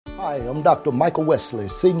Hi, I'm Dr. Michael Wesley,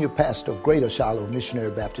 Senior Pastor of Greater Shiloh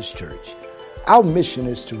Missionary Baptist Church. Our mission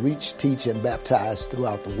is to reach, teach, and baptize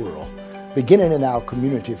throughout the world, beginning in our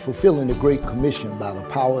community, fulfilling the Great Commission by the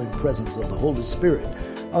power and presence of the Holy Spirit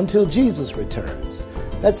until Jesus returns.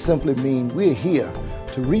 That simply means we're here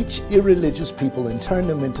to reach irreligious people and turn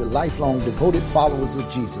them into lifelong devoted followers of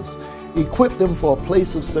Jesus, equip them for a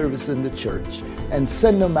place of service in the church, and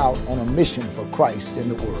send them out on a mission for Christ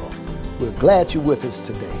in the world. We're glad you're with us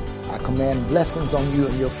today. I command blessings on you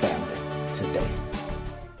and your family today.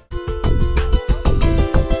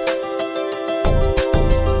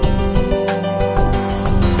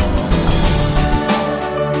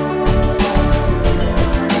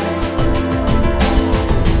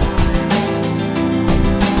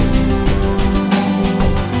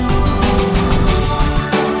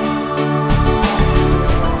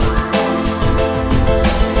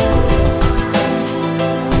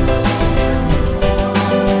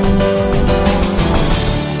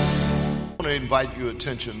 Invite your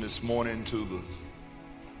attention this morning to the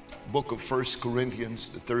book of 1 Corinthians,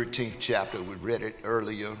 the 13th chapter. We read it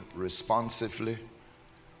earlier responsively,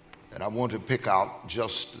 and I want to pick out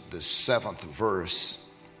just the 7th verse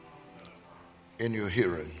in your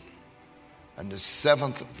hearing. And the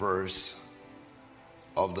 7th verse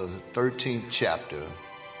of the 13th chapter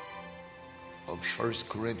of 1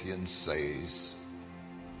 Corinthians says,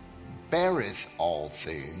 "Beareth all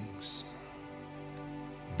things,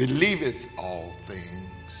 believeth all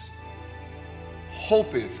things,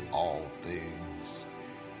 hopeth all things,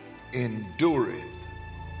 endureth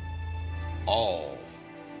all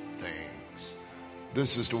things."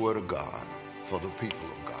 This is the word of God for the people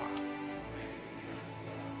of God.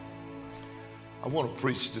 I want to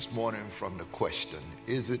preach this morning from the question,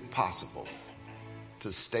 is it possible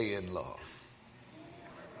to stay in love?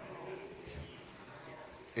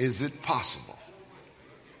 Is it possible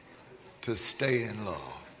to stay in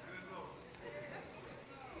love?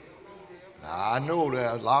 Now, I know there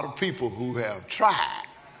are a lot of people who have tried,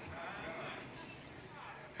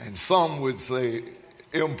 and some would say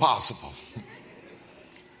impossible.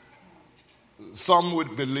 Some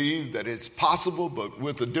would believe that it's possible, but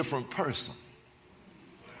with a different person.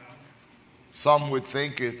 Some would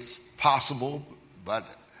think it's possible, but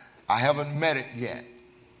I haven't met it yet.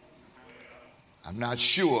 I'm not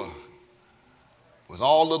sure. With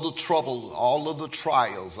all of the trouble, all of the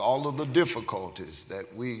trials, all of the difficulties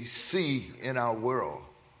that we see in our world,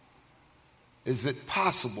 is it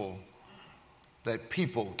possible that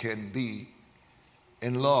people can be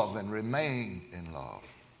in love and remain in love?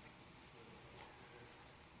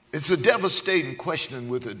 It's a devastating question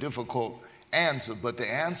with a difficult answer, but the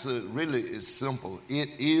answer really is simple.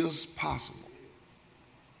 It is possible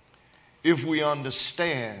if we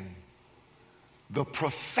understand the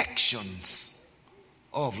perfections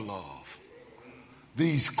of love,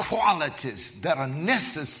 these qualities that are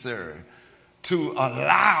necessary to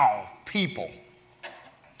allow people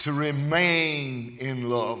to remain in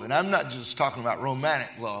love. And I'm not just talking about romantic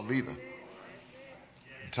love either.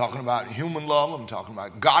 I'm talking about human love. I'm talking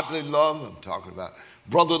about godly love. I'm talking about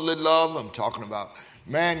brotherly love. I'm talking about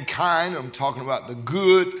mankind. I'm talking about the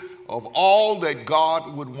good of all that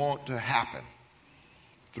God would want to happen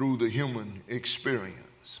through the human experience.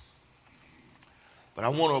 But I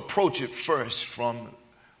want to approach it first from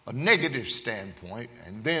a negative standpoint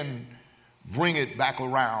and then bring it back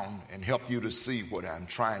around and help you to see what I'm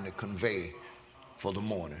trying to convey for the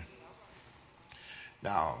morning.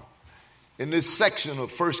 Now, in this section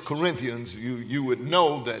of 1 Corinthians, you would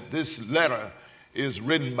know that this letter is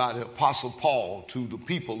written by the Apostle Paul to the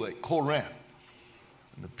people at Corinth.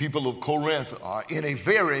 And the people of Corinth are in a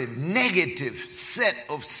very negative set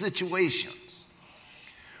of situations,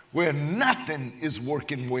 where nothing is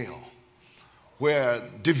working well, where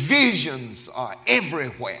divisions are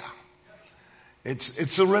everywhere.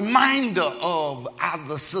 It's a reminder of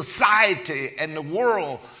the society and the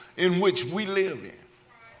world in which we live in.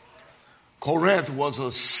 Corinth was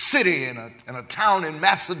a city and a town in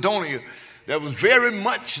Macedonia that was very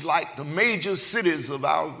much like the major cities of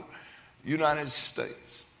our United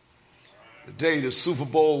States. Today, the Super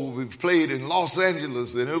Bowl will be played in Los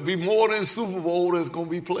Angeles, and it'll be more than Super Bowl that's going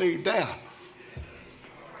to be played there.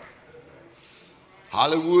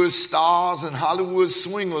 Hollywood stars and Hollywood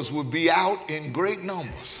swingers will be out in great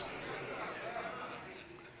numbers.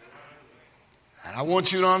 And I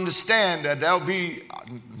want you to understand that there'll be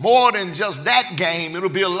more than just that game. It'll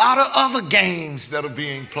be a lot of other games that are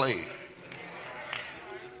being played.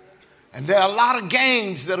 And there are a lot of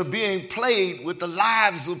games that are being played with the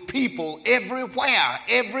lives of people everywhere,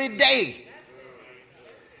 every day.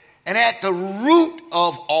 And at the root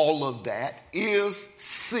of all of that is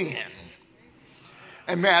sin.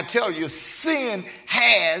 And may I tell you, sin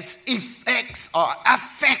has effects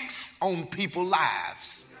on people's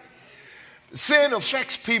lives. Sin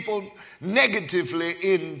affects people negatively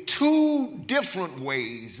in two different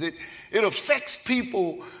ways. It affects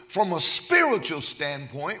people from a spiritual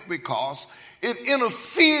standpoint because it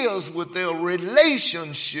interferes with their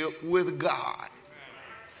relationship with God.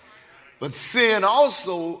 But sin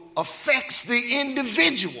also affects the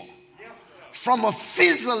individual from a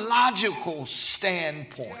physiological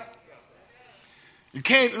standpoint. You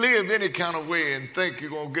can't live any kind of way and think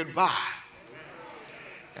you're going to get by.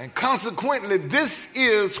 And consequently, this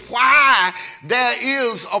is why there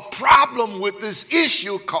is a problem with this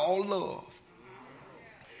issue called love.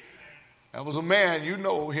 There was a man, you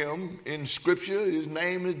know him in Scripture. His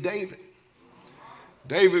name is David.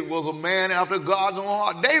 David was a man after God's own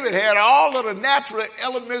heart. David had all of the natural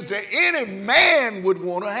elements that any man would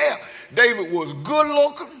want to have. David was good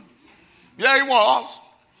looking. Yeah, he was.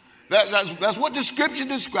 That's what the Scripture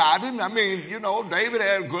described him. I mean, you know, David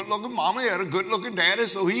had a good looking mama, he had a good looking daddy,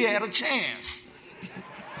 so he had a chance.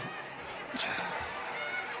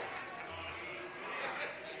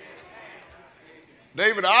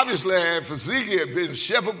 David obviously had physique. He had been a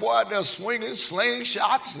shepherd boy out there swinging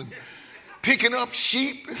slingshots and picking up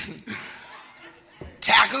sheep, and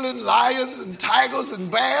tackling lions and tigers and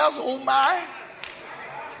bears. Oh my.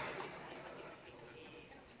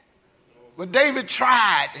 But David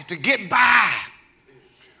tried to get by.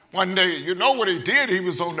 One day, you know what he did? He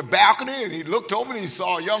was on the balcony and he looked over and he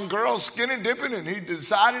saw a young girl skinny dipping, and he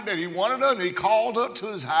decided that he wanted her, and he called her to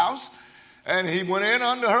his house and he went in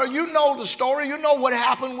under her. You know the story. You know what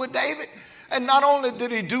happened with David. And not only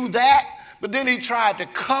did he do that, but then he tried to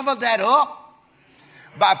cover that up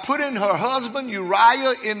by putting her husband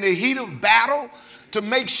Uriah in the heat of battle to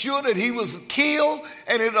make sure that he was killed,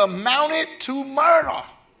 and it amounted to murder.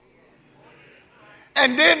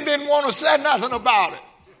 And then didn't want to say nothing about it.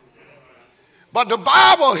 But the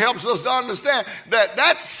Bible helps us to understand that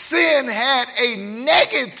that sin had a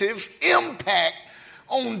negative impact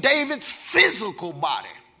on David's physical body.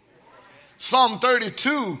 Psalm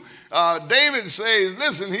 32, David says,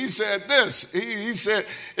 listen, he said this. He said,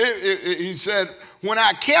 when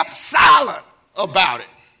I kept silent about it,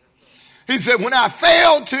 he said, when I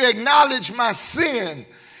failed to acknowledge my sin,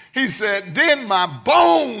 he said, then my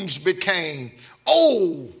bones became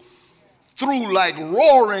old through like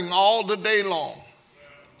roaring all the day long.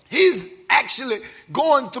 He's actually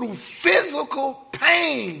going through physical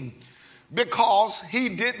pain because he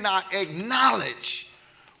did not acknowledge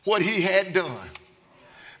what he had done.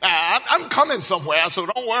 Now, I'm coming somewhere, so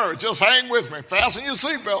don't worry. Just hang with me. Fasten your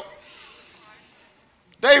seatbelt.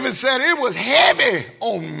 David said, it was heavy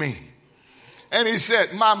on me. And he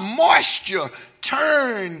said, my moisture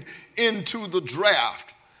turned into the drought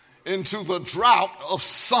of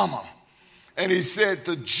summer. And he said,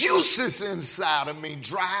 the juices inside of me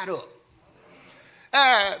dried up.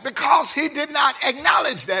 Because he did not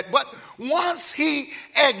acknowledge that. But once he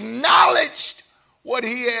acknowledged what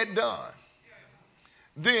he had done,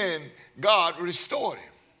 then God restored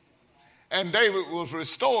him. And David was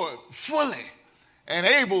restored fully and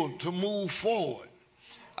able to move forward.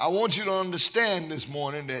 I want you to understand this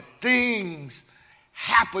morning that things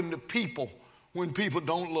happen to people when people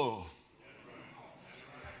don't love.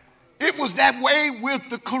 It was that way with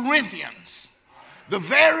the Corinthians, the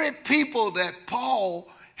very people that Paul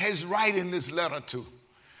is writing this letter to.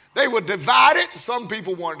 They were divided. Some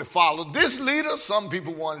people wanted to follow this leader. Some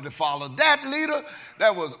people wanted to follow that leader.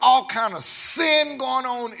 There was all kind of sin going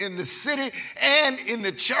on in the city and in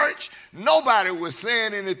the church. Nobody was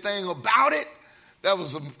saying anything about it. There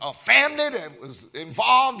was a family that was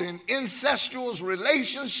involved in incestuous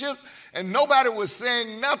relationships, and nobody was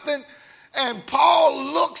saying nothing. And Paul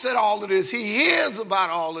looks at all of this. He hears about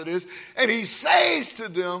all of this, and he says to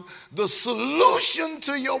them, the solution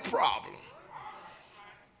to your problem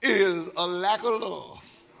is a lack of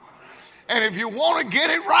love. And if you want to get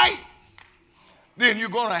it right, then you're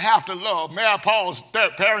going to have to love. May I pause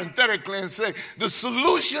parenthetically and say, the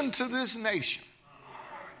solution to this nation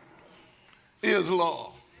is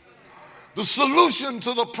love. The solution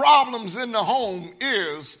to the problems in the home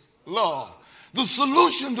is love. The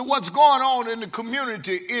solution to what's going on in the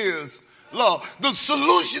community is love. The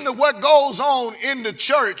solution to what goes on in the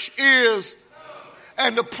church is love.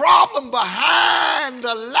 And the problem behind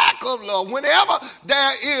the lack of love, whenever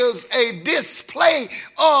there is a display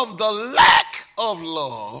of the lack of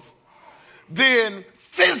love, then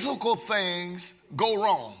physical things go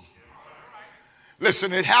wrong.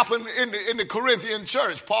 Listen, it happened in the Corinthian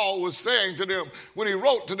church. Paul was saying to them, when he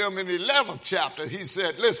wrote to them in the 11th chapter, he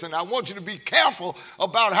said, listen, I want you to be careful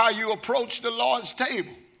about how you approach the Lord's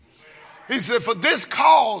table. He said, for this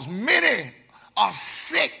cause many are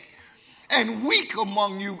sick and weak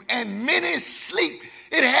among you, and many sleep.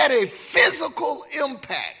 It had a physical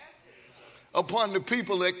impact upon the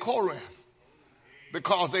people at Corinth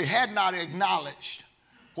because they had not acknowledged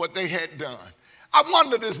what they had done. I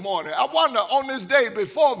wonder this morning, on this day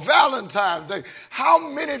before Valentine's Day, how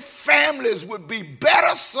many families would be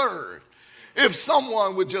better served if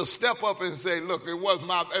someone would just step up and say, look, it was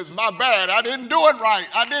my bad. I didn't do it right.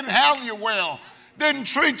 I didn't handle you well. Didn't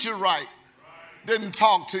treat you right. Didn't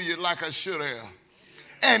talk to you like I should have.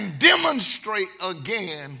 And demonstrate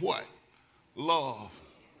again what? Love.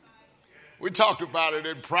 We talked about it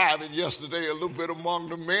in private yesterday a little bit among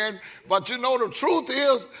the men. But you know, the truth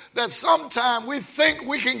is that sometimes we think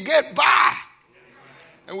we can get by.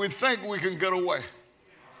 And we think we can get away.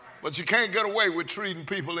 But you can't get away with treating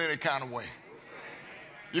people any kind of way.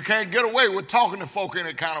 You can't get away with talking to folk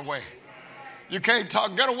any kind of way. You can't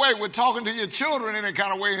get away with talking to your children any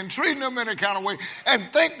kind of way and treating them any kind of way and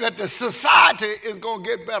think that the society is going to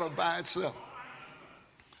get better by itself.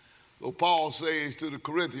 So Paul says to the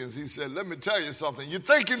Corinthians, he said, let me tell you something. You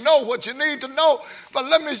think you know what you need to know, but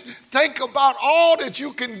let me think about all that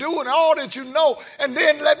you can do and all that you know, and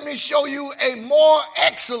then let me show you a more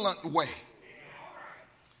excellent way.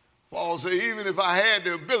 Paul said, even if I had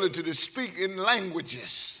the ability to speak in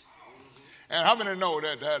languages. And how many know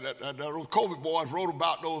that those COVID boys wrote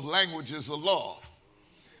about those languages of love?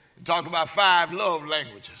 He talked about 5 love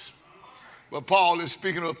languages. But Paul is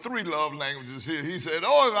speaking of 3 love languages here. He said,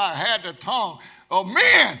 oh, if I had the tongue of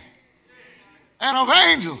men and of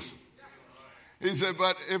angels. He said,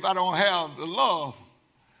 but if I don't have the love,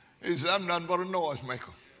 he said, I'm nothing but a noise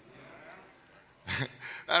maker.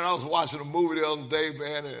 And I was watching a movie the other day,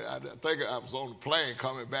 man, and I think I was on the plane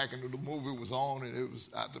coming back, and the movie was on, and it was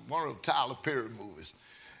one of the Tyler Perry movies.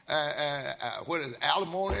 What is it,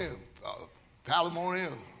 Alimony?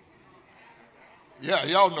 Palimony? Yeah,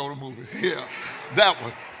 y'all know the movie. Yeah, that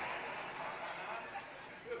one.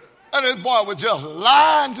 And this boy was just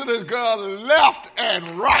lying to this girl left and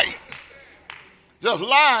right. Just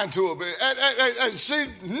lying to her. And she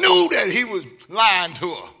knew that he was lying to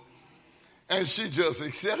her. And she just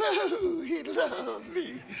accepted, oh, he loves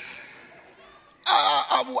me.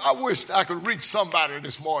 I wish I could reach somebody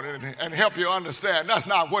this morning and help you understand that's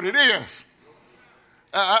not what it is.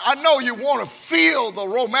 I know you want to feel the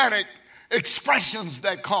romantic expressions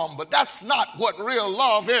that come, but that's not what real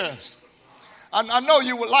love is. I know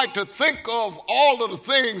you would like to think of all of the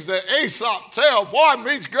things that Aesop tells. Boy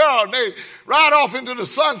meets girl, and they ride off into the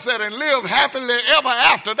sunset and live happily ever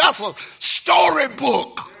after. That's a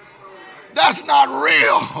storybook. That's not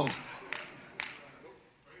real.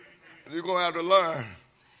 You're going to have to learn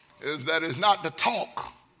is that it's not the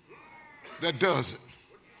talk that does it.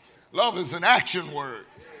 Love is an action word.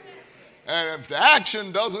 And if the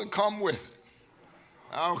action doesn't come with it,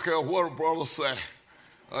 I don't care what a brother say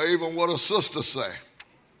or even what a sister say,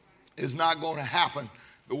 it's not going to happen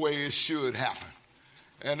the way it should happen.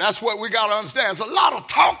 And that's what we got to understand. There's a lot of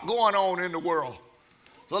talk going on in the world.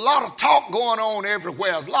 There's a lot of talk going on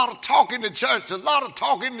everywhere. There's a lot of talk in the church. There's a lot of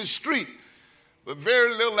talk in the street, but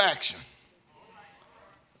very little action.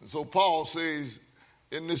 And so Paul says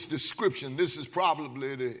in this description, this is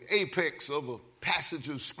probably the apex of a passage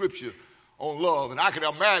of scripture on love. And I can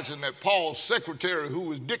imagine that Paul's secretary, who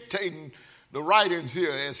was dictating the writings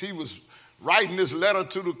here as he was writing this letter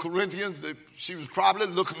to the Corinthians, that she was probably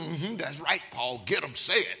looking, that's right, Paul, get him,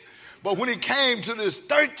 say it. But when he came to this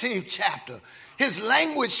 13th chapter, his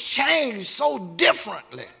language changed so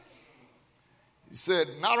differently. He said,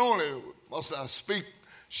 not only must I speak,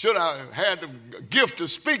 should I have had the gift to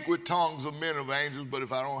speak with tongues of men of angels, but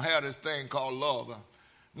if I don't have this thing called love,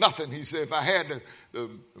 nothing. He said, if I had the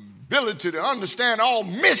ability to understand all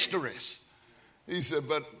mysteries, he said,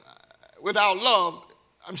 but without love,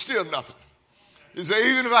 I'm still nothing. He said,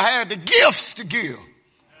 even if I had the gifts to give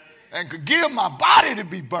and could give my body to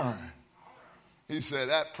be burned, he said,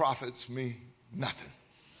 that profits me nothing.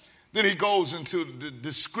 Then he goes into the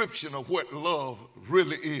description of what love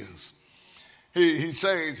really is. He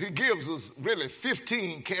says, he gives us really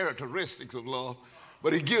 15 characteristics of love,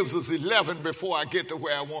 but he gives us 11 before I get to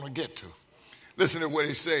where I want to get to. Listen to what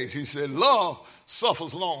he says. He said, love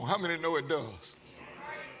suffers long. How many know it does?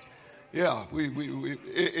 Yeah,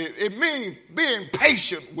 it means being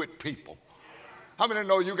patient with people. How many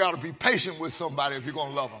know you got to be patient with somebody if you're going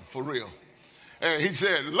to love them, for real? And he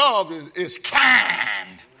said, love is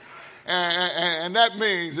kind. And that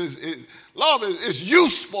means love is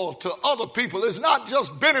useful to other people. It's not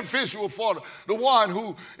just beneficial for the one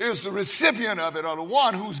who is the recipient of it or the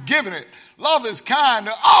one who's giving it. Love is kind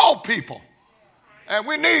to all people. And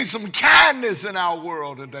we need some kindness in our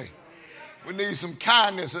world today. We need some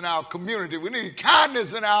kindness in our community. We need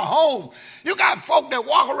kindness in our home. You got folk that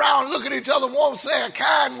walk around, look at each other, won't say a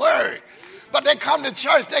kind word. But they come to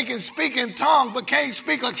church, they can speak in tongues, but can't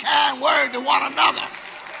speak a kind word to one another.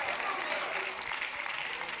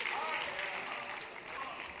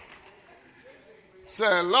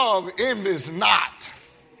 Say, love envies not.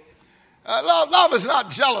 Love is not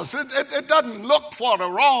jealous. It doesn't look for the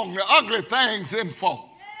wrong, the ugly things in folk.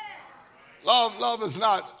 Love is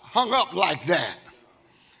not hung up like that.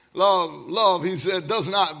 Love, he said, does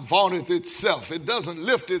not vaunt itself. It doesn't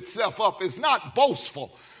lift itself up. It's not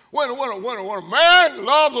boastful. When a man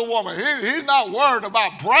loves a woman, he's not worried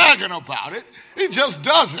about bragging about it. He just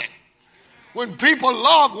does it. When people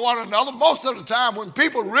love one another, most of the time when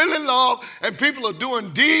people really love and people are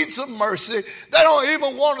doing deeds of mercy, they don't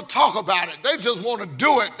even want to talk about it. They just want to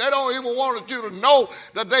do it. They don't even want you to know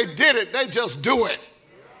that they did it. They just do it.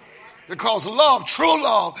 Because love, true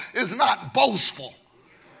love, is not boastful.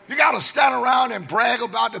 You got to stand around and brag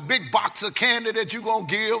about the big box of candy that you're going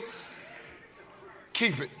to give.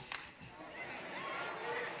 Keep it.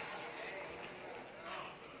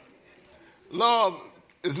 Love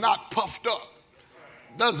is not puffed up.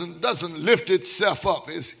 Doesn't lift itself up.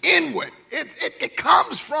 It's inward. It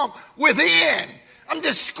comes from within. I'm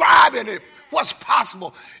describing it. What's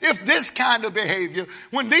possible if this kind of behavior,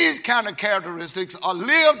 when these kind of characteristics are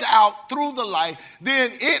lived out through the life,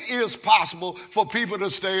 then it is possible for people to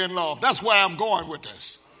stay in love. That's where I'm going with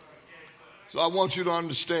this. So I want you to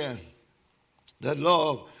understand that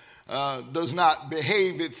love does not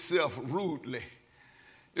behave itself rudely.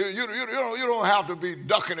 You don't have to be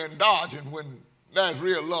ducking and dodging when that's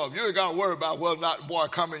real love. You ain't got to worry about whether or not the boy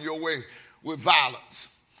coming your way with violence.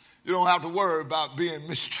 You don't have to worry about being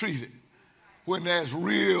mistreated when there's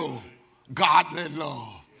real godly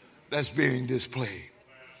love that's being displayed.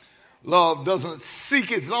 Love doesn't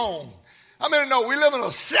seek its own. I mean, no, we live in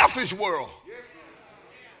a selfish world.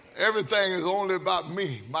 Everything is only about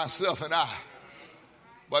me, myself, and I.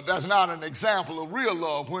 But that's not an example of real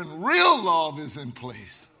love. When real love is in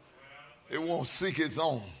place, it won't seek its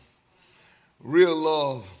own. Real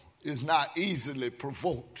love is not easily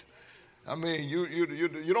provoked. I mean,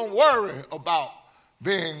 you don't worry about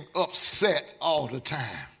being upset all the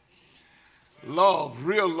time. Love,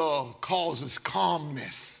 real love, causes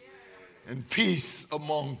calmness and peace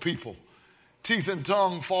among people. Teeth and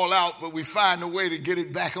tongue fall out, but we find a way to get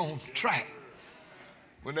it back on track.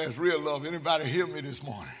 When there's real love. Anybody hear me this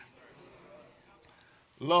morning?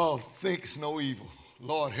 Love thinks no evil.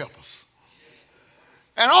 Lord help us.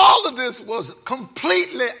 And all of this was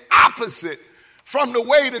completely opposite from the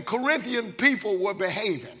way the Corinthian people were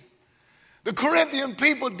behaving. The Corinthian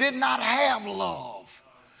people did not have love.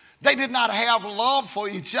 They did not have love for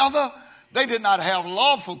each other. They did not have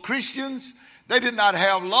love for Christians. They did not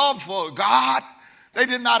have love for God. They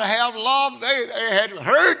did not have love. They had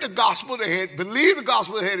heard the gospel. They had believed the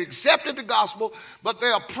gospel. They had accepted the gospel. But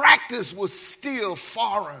their practice was still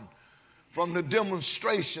foreign from the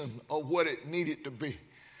demonstration of what it needed to be.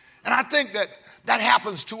 And I think that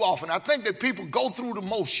happens too often. I think that people go through the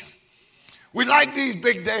motion. We like these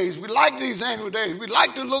big days. We like these annual days. We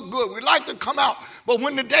like to look good. We like to come out. But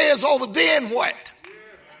when the day is over, then what?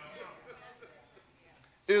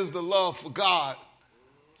 Is the love for God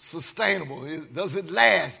sustainable? Does it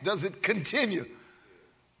last? Does it continue?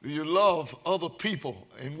 Do you love other people?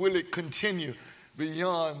 And will it continue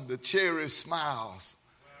beyond the cherished smiles?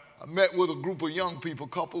 I met with a group of young people a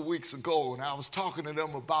couple of weeks ago, and I was talking to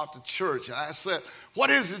them about the church. I said, what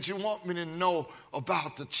is it you want me to know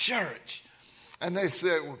about the church? And they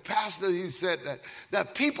said, well, Pastor, he said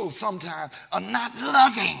that people sometimes are not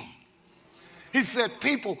loving. He said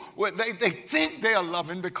people, they think they are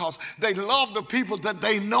loving because they love the people that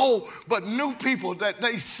they know, but new people that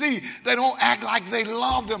they see, they don't act like they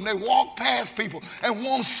love them. They walk past people and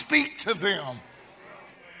won't speak to them.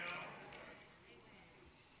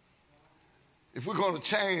 If we're going to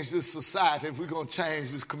change this society, if we're going to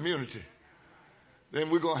change this community, then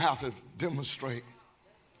we're going to have to demonstrate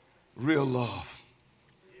real love.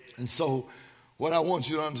 And so what I want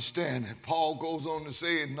you to understand, and Paul goes on to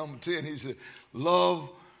say in number 10, he said, love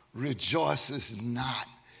rejoices not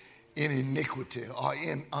in iniquity or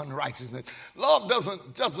in unrighteousness. Love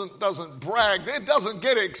doesn't brag. It doesn't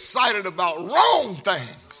get excited about wrong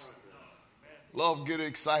things. Love gets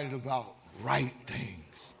excited about right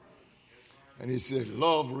things. And he said,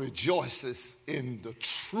 love rejoices in the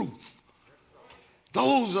truth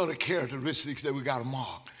Those are the characteristics that we got to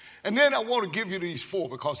mark. And then I want to give you these 4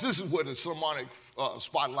 because this is where the sermonic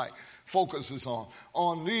spotlight focuses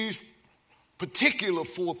on these particular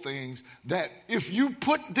 4 things that if you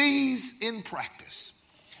put these in practice,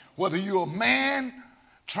 whether you're a man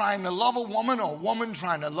trying to love a woman or a woman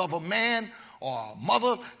trying to love a man or a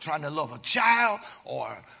mother trying to love a child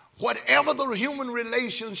or whatever the human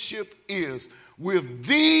relationship is, with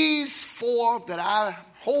these 4 that I'm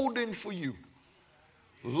holding for you,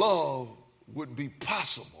 love would be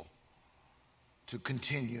possible to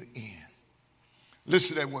continue in.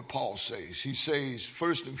 Listen to what Paul says. He says,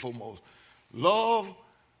 first and foremost, love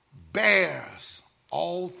bears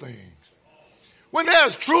all things. When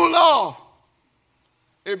there's true love,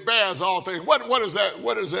 it bears all things. What does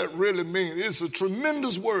that really mean? It's a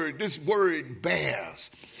tremendous word. This word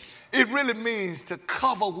bears. It really means to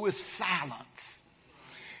cover with silence.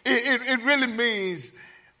 It really means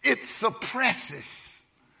it suppresses.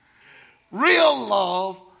 Real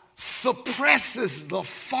love suppresses the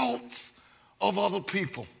faults of other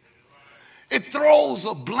people. It throws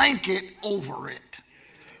a blanket over it.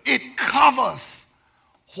 It covers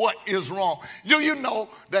what is wrong. Do you know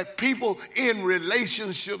that people in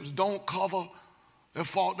relationships don't cover their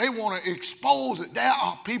fault? They want to expose it. There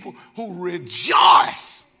are people who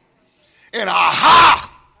rejoice in aha,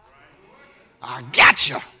 I got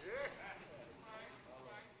you.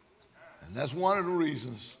 And that's one of the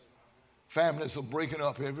reasons families are breaking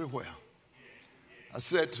up everywhere. I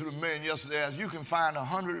said to the men yesterday, as you can find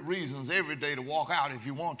 100 reasons every day to walk out if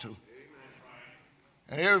you want to.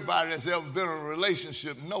 And everybody that's ever been in a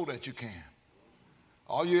relationship know that you can.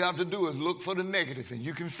 All you have to do is look for the negative and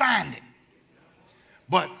you can find it.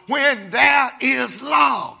 But when there is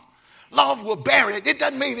love, love will bear it. It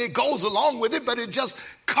doesn't mean it goes along with it, but it just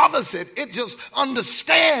covers it. It just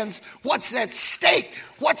understands what's at stake.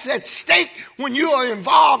 What's at stake when you are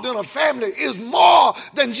involved in a family is more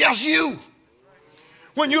than just you.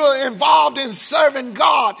 When you are involved in serving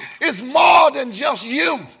God, it's more than just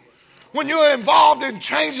you. When you're involved in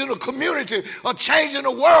changing a community or changing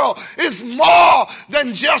the world, it's more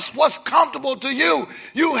than just what's comfortable to you.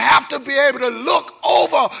 You have to be able to look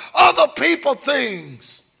over other people's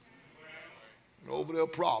things, over their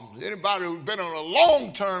problems. Anybody who's been in a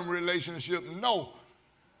long-term relationship know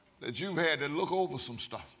that you've had to look over some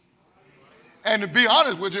stuff. And to be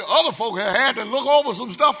honest with you, other folk have had to look over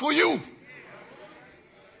some stuff for you.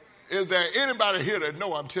 Is there anybody here that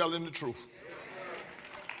know I'm telling the truth?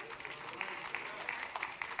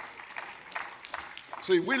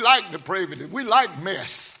 See, we like depravity. We like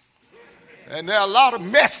mess. And there are a lot of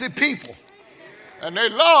messy people. And they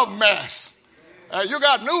love mess. You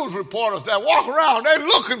got news reporters that walk around, they're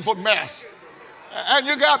looking for mess. And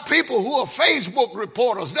you got people who are Facebook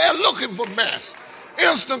reporters, they're looking for mess.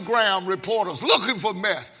 Instagram reporters looking for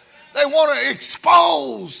mess. They want to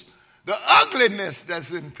expose the ugliness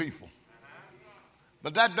that's in people.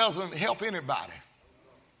 But that doesn't help anybody.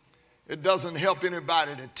 It doesn't help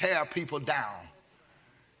anybody to tear people down.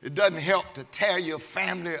 It doesn't help to tear your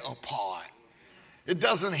family apart. It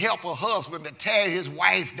doesn't help a husband to tear his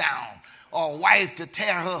wife down or a wife to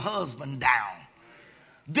tear her husband down.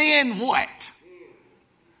 Then what?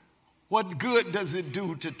 What good does it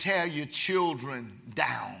do to tear your children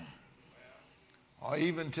down or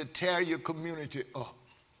even to tear your community up?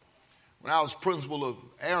 When I was principal of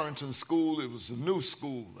Arrington School, it was a new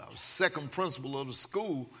school. I was second principal of the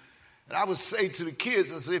school. And I would say to the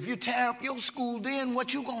kids, I said, if you tear up your school, then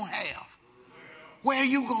what you going to have? Where are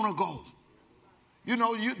you going to go? You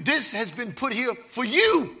know, this has been put here for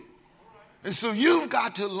you. And so you've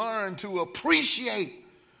got to learn to appreciate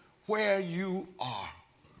where you are.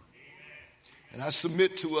 And I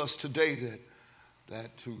submit to us today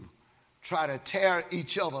that to try to tear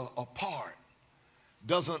each other apart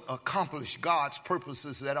doesn't accomplish God's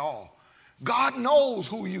purposes at all. God knows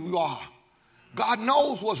who you are. God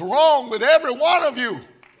knows what's wrong with every one of you.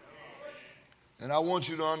 And I want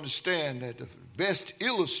you to understand that the best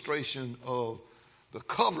illustration of the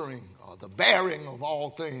covering or the bearing of all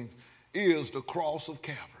things is the cross of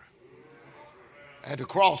Calvary. At the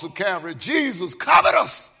cross of Calvary, Jesus covered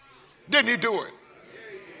us. Didn't he do it?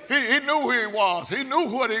 He knew who he was. He knew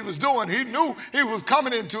what he was doing. He knew he was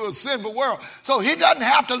coming into a sinful world. So he doesn't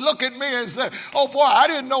have to look at me and say, oh boy, I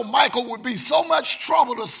didn't know Michael would be so much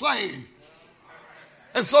trouble to save.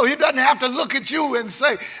 And so he doesn't have to look at you and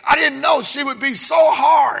say, I didn't know she would be so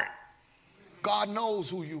hard. God knows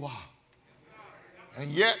who you are.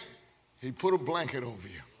 And yet, he put a blanket over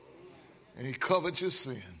you. And he covered your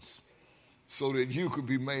sins so that you could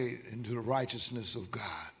be made into the righteousness of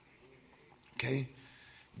God. Okay?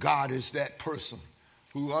 God is that person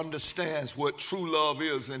who understands what true love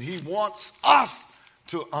is, and he wants us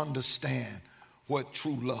to understand what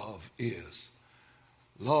true love is.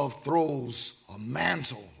 Love throws a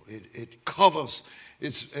mantle. It covers.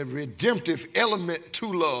 It's a redemptive element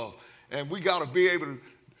to love. And we got to be able to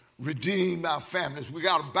redeem our families. We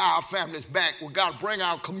got to buy our families back. We got to bring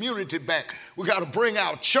our community back. We got to bring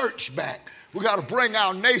our church back. We got to bring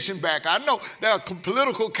our nation back. I know there are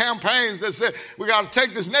political campaigns that say we got to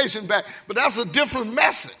take this nation back, but that's a different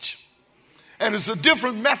message. And it's a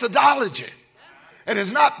different methodology. And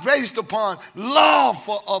it's not based upon love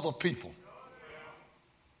for other people.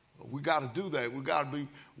 We got to do that. We got to be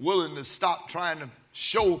willing to stop trying to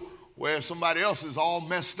show where somebody else is all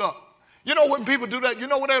messed up. You know, when people do that, you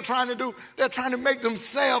know what they're trying to do? They're trying to make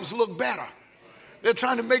themselves look better. They're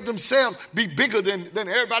trying to make themselves be bigger than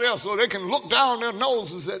everybody else so they can look down their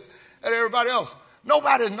noses at everybody else.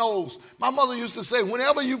 Nobody knows. My mother used to say,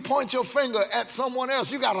 whenever you point your finger at someone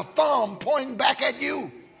else, you got a thumb pointing back at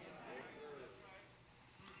you.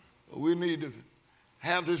 We need to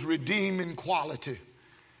have this redeeming quality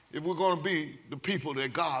if we're going to be the people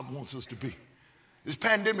that God wants us to be. This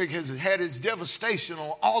pandemic has had its devastation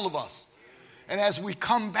on all of us. And as we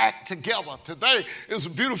come back together, today is a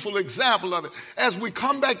beautiful example of it. As we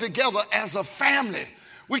come back together as a family,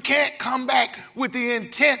 we can't come back with the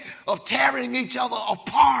intent of tearing each other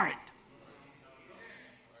apart.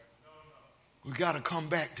 We got to come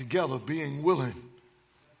back together being willing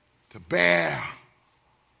to bear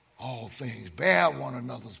all things, bear one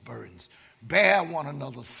another's burdens, bear one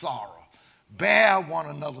another's sorrow, bear one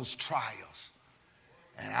another's trials.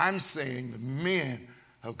 And I'm saying the men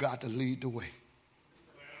have got to lead the way.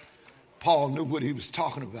 Paul knew what he was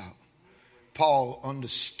talking about. Paul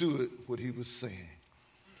understood what he was saying.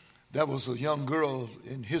 There was a young girl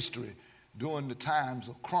in history during the times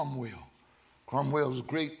of Cromwell. Cromwell was a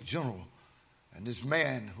great general. And this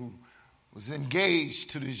man who was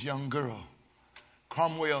engaged to this young girl,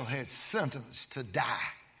 Cromwell had sentenced to die.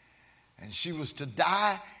 And she was to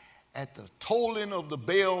die at the tolling of the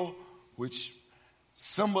bell, which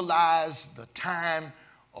symbolized the time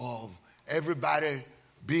of everybody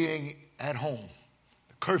being at home,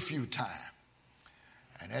 the curfew time.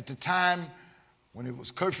 And at the time, when it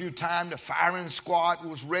was curfew time, the firing squad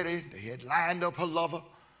was ready. They had lined up her lover,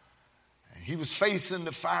 and he was facing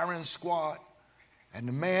the firing squad. And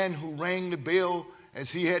the man who rang the bell,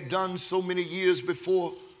 as he had done so many years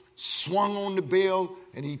before, swung on the bell,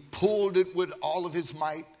 and he pulled it with all of his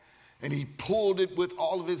might. And he pulled it with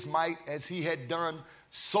all of his might, as he had done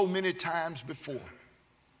so many times before.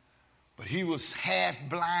 But he was half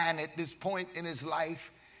blind at this point in his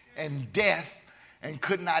life and deaf, and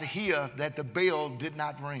could not hear that the bell did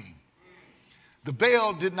not ring. The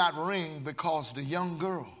bell did not ring because the young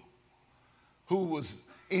girl who was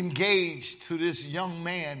engaged to this young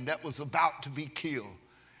man that was about to be killed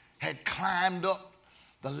had climbed up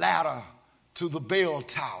the ladder to the bell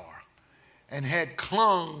tower and had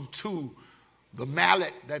clung to the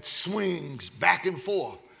mallet that swings back and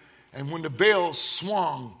forth. And when the bell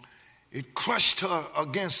swung, it crushed her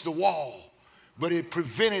against the wall, but it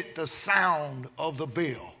prevented the sound of the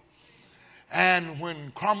bell. And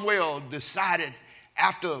when Cromwell decided,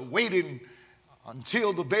 after waiting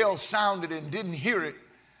until the bell sounded and didn't hear it,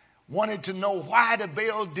 wanted to know why the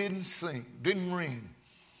bell didn't ring.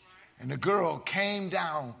 And the girl came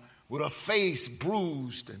down with her face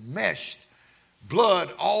bruised and meshed,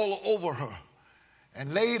 blood all over her,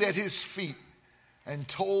 and laid at his feet and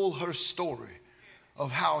told her story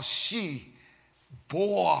of how she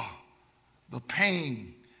bore the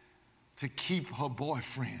pain to keep her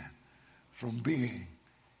boyfriend from being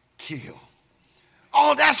killed.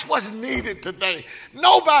 Oh, that's what's needed today.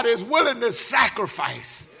 Nobody is willing to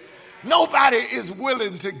sacrifice. Nobody is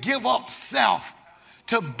willing to give up self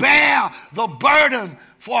to bear the burden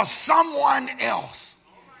for someone else.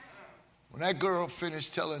 When that girl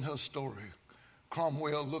finished telling her story,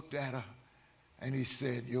 Cromwell looked at her and he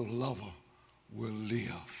said, "Your lover will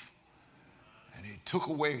live." And he took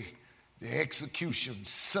away the execution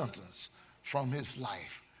sentence from his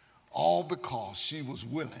life, all because she was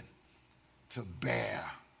willing to bear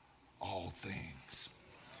all things.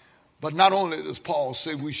 But not only does Paul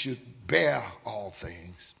say we should bear all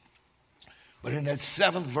things, but in that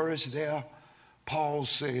 7th verse there, Paul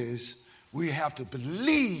says we have to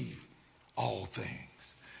believe all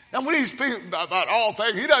things. Now, when he's speaking about all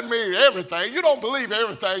things, he doesn't mean everything. You don't believe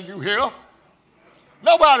everything you hear.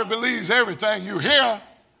 Nobody believes everything you hear.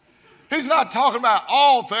 He's not talking about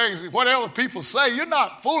all things, whatever people say. You're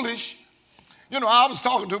not foolish. You know, I was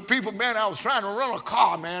talking to people, man, I was trying to rent a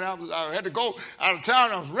car, man. I had to go out of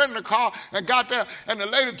town. I was renting a car and got there. And the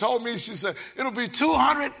lady told me, she said, it'll be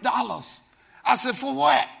 $200. I said, for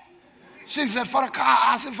what? She said, for the car.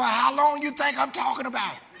 I said, for how long you think I'm talking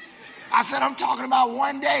about? I said, I'm talking about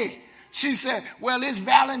one day. She said, well, it's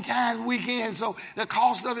Valentine's weekend, so the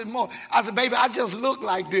cost of it more. I said, baby, I just look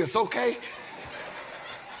like this, okay?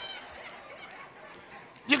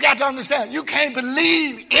 You got to understand, you can't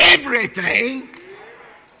believe everything,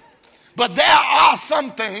 but there are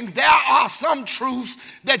some things, there are some truths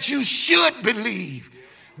that you should believe.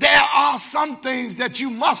 There are some things that you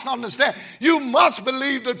must understand. You must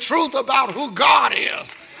believe the truth about who God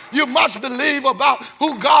is. You must believe about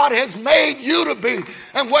who God has made you to be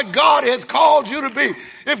and what God has called you to be.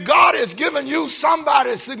 If God has given you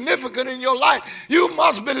somebody significant in your life, you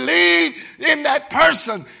must believe in that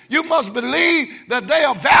person. You must believe that they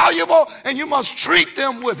are valuable, and you must treat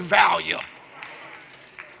them with value.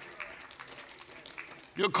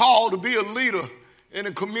 You're called to be a leader in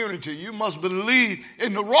a community. You must believe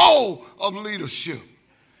in the role of leadership.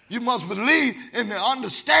 You must believe in the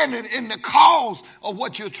understanding, in the cause of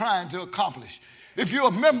what you're trying to accomplish. If you're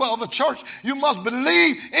a member of a church, you must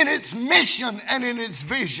believe in its mission and in its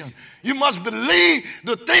vision. You must believe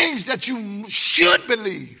the things that you should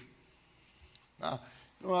believe. Now,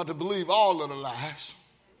 you don't have to believe all of the lies.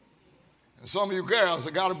 And some of you girls, I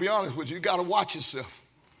got to be honest with you, you got to watch yourself.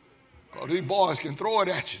 Because these boys can throw it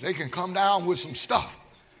at you. They can come down with some stuff.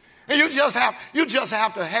 And you just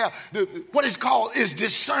have to have what is called is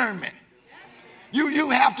discernment.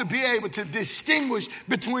 You have to be able to distinguish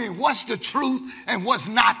between what's the truth and what's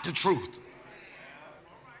not the truth.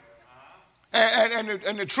 And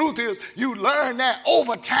the truth is, you learn that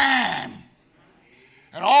over time.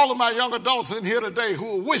 And all of my young adults in here today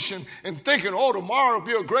who are wishing and thinking, oh, tomorrow will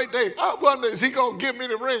be a great day. I wonder, is he going to give me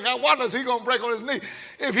the ring? I wonder, is he going to break on his knee?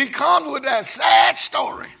 If he comes with that sad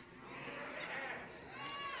story,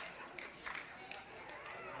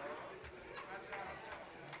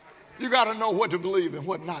 you got to know what to believe and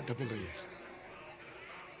what not to believe.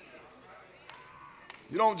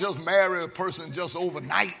 You don't just marry a person just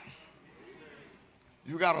overnight.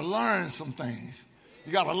 You got to learn some things.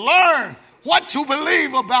 You got to learn what to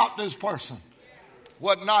believe about this person,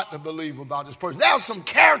 what not to believe about this person. There are some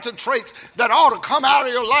character traits that ought to come out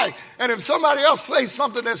of your life. And if somebody else says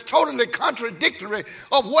something that's totally contradictory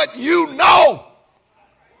of what you know,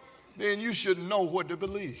 then you should know what to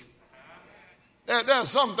believe. There are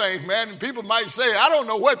some things, man, people might say, I don't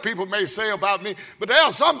know what people may say about me, but there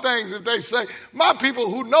are some things that they say, my people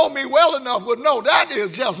who know me well enough would know that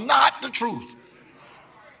is just not the truth.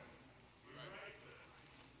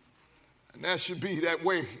 And that should be that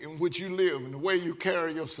way in which you live and the way you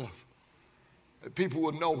carry yourself. That people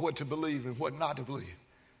will know what to believe and what not to believe.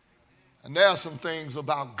 And there are some things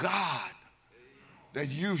about God that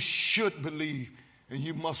you should believe and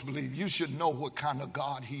you must believe. You should know what kind of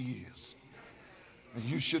God he is. And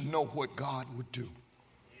you should know what God would do.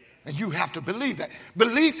 And you have to believe that.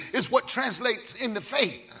 Belief is what translates into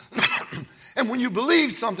faith. And when you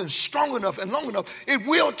believe something strong enough and long enough, it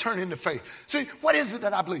will turn into faith. See, what is it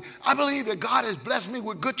that I believe? I believe that God has blessed me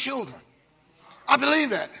with good children. I believe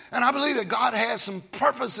that. And I believe that God has some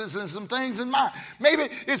purposes and some things in mind. Maybe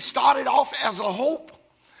it started off as a hope.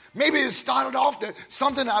 Maybe it started off that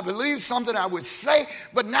something I believe, something I would say,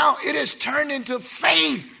 but now it has turned into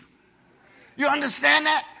faith. You understand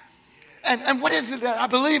that? And what is it that I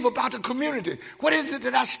believe about the community? What is it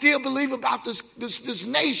that I still believe about this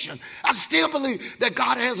nation? I still believe that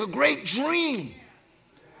God has a great dream.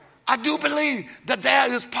 I do believe that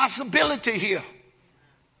there is possibility here.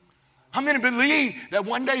 How many believe that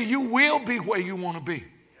one day you will be where you want to be?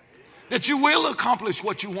 That you will accomplish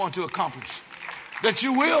what you want to accomplish? That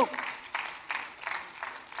you will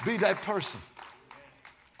be that person?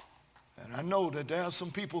 And I know that there are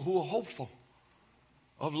some people who are hopeful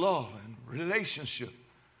of love and relationship.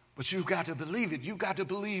 But you've got to believe it. You've got to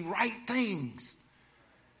believe right things.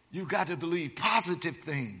 You've got to believe positive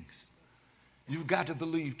things. You've got to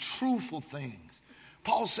believe truthful things.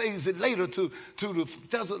 Paul says it later to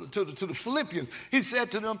the Philippians. He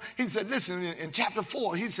said to them, he said, listen, in chapter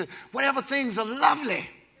 4, he said, whatever things are lovely,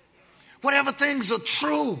 whatever things are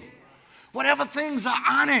true, whatever things are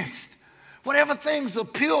honest, whatever things are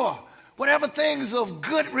pure, whatever things of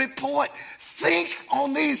good report, think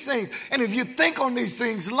on these things. And if you think on these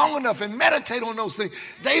things long enough and meditate on those things,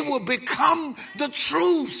 they will become the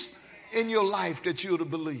truths in your life that you're to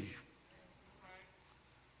believe.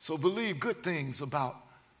 So believe good things about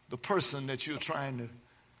the person that you're trying to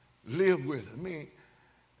live with. I mean,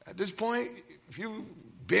 at this point, if you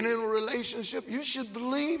been in a relationship, you should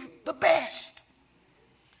believe the best.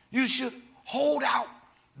 You should hold out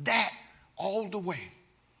that all the way,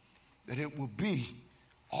 that it will be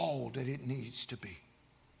all that it needs to be.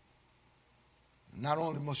 Not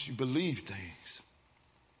only must you believe things,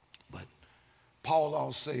 but Paul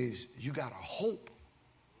also says you got to hope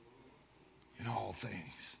in all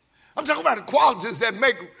things. I'm talking about the qualities that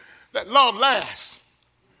make that love last.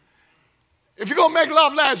 If you're going to make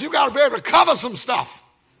love last, you got to be able to cover some stuff.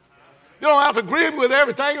 You don't have to agree with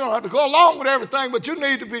everything. You don't have to go along with everything, but you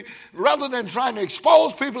need to be, rather than trying to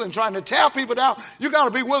expose people and trying to tear people down, you got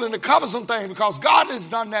to be willing to cover some things because God has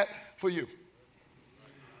done that for you.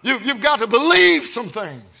 You've got to believe some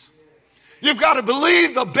things. You've got to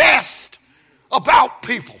believe the best about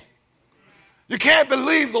people. You can't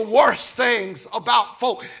believe the worst things about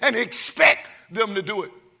folk and expect them to do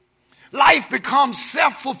it. Life becomes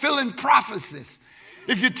self-fulfilling prophecies.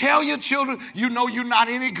 If you tell your children you know you're not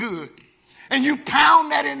any good and you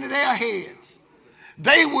pound that into their heads,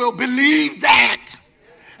 they will believe that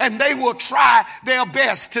and they will try their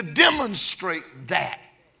best to demonstrate that.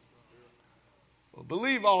 Well,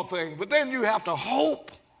 believe all things, but then you have to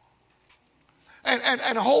hope.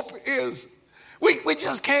 And hope is, we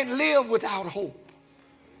just can't live without hope.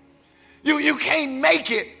 You can't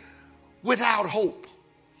make it without hope.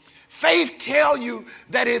 Faith tells you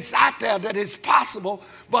that it's out there, that it's possible,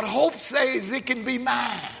 but hope says it can be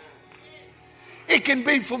mine. It can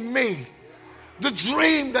be for me. The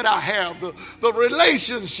dream that I have, the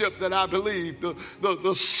relationship that I believe,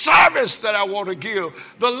 the service that I want to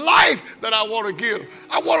give, the life that I want to give.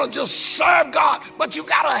 I want to just serve God, but you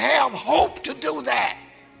got to have hope to do that.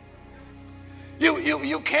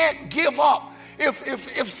 You can't give up.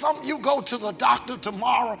 If you go to the doctor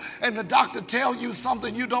tomorrow and the doctor tells you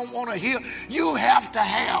something you don't want to hear, you have to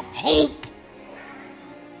have hope.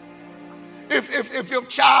 If your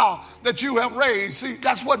child that you have raised, see,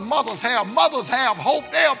 that's what mothers have. Mothers have hope.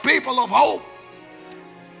 They are people of hope.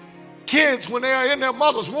 Kids, when they're in their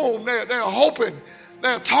mother's womb, they're hoping.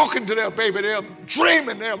 They're talking to their baby. They're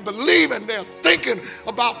dreaming. They're believing. They're thinking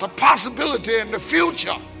about the possibility in the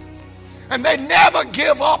future. And they never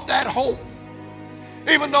give up that hope.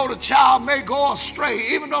 Even though the child may go astray,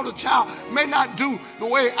 even though the child may not do the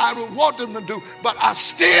way I would want them to do, but I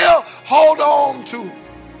still hold on to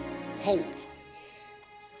hope.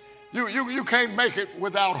 You can't make it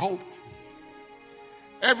without hope.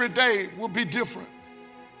 Every day will be different.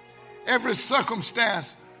 Every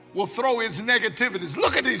circumstance will throw its negativities.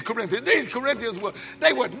 Look at these Corinthians. These Corinthians were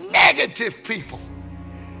negative people.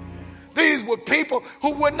 These were people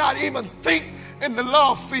who would not even think in the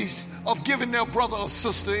love feast of giving their brother or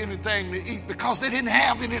sister anything to eat because they didn't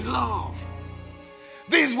have any love.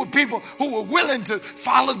 These were people who were willing to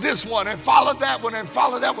follow this one and follow that one and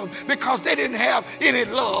follow that one because they didn't have any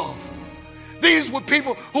love. These were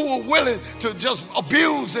people who were willing to just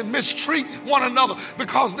abuse and mistreat one another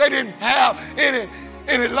because they didn't have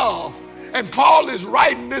any love. And Paul is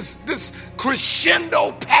writing this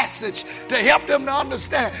crescendo passage to help them to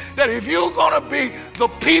understand that if you're going to be the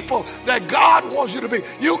people that God wants you to be,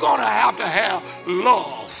 you're going to have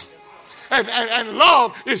love. And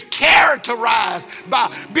love is characterized by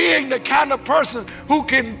being the kind of person who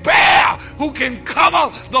can bear, who can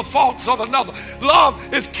cover the faults of another. Love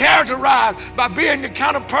is characterized by being the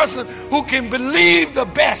kind of person who can believe the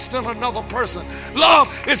best in another person. Love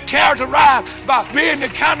is characterized by being the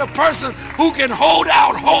kind of person who can hold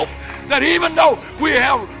out hope that even though we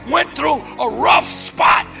have went through a rough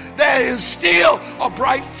spot, there is still a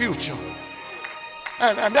bright future.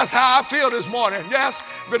 And that's how I feel this morning. Yes,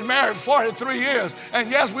 been married 43 years. And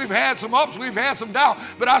yes, we've had some ups, we've had some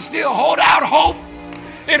downs, but I still hold out hope.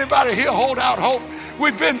 Anybody here hold out hope?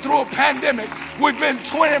 We've been through a pandemic. We've been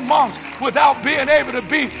 20 months without being able to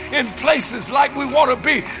be in places like we want to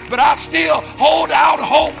be. But I still hold out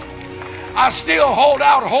hope. I still hold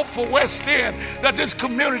out hope for West End, that this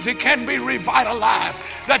community can be revitalized,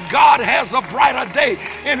 that God has a brighter day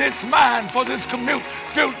in its mind for this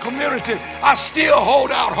community. I still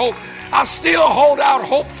hold out hope. I still hold out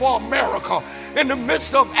hope for America. In the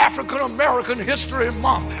midst of African American History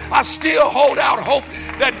Month, I still hold out hope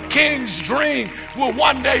that King's dream will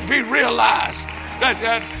one day be realized.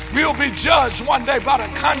 That we'll be judged one day by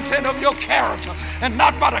the content of your character and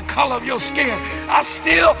not by the color of your skin. I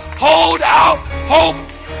still hold out hope.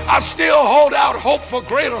 I still hold out hope for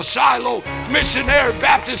Greater Shiloh Missionary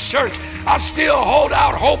Baptist Church. I still hold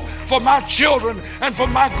out hope for my children and for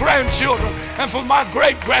my grandchildren and for my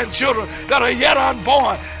great-grandchildren that are yet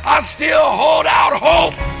unborn. I still hold out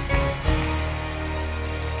hope.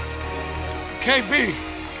 Can't be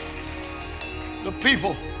the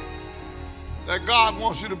people that God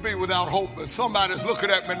wants you to be without hope. But somebody's looking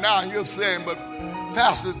at me now and you're saying, but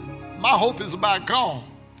Pastor, my hope is about gone.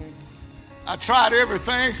 I tried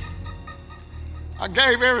everything. I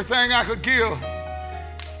gave everything I could give.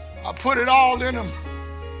 I put it all in them,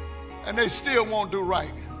 and they still won't do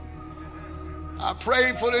right. I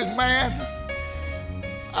prayed for this man.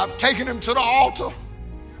 I've taken him to the altar.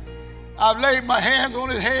 I've laid my hands on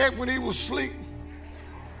his head when he was asleep.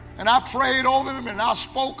 And I prayed over him and I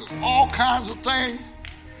spoke all kinds of things.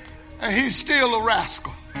 And he's still a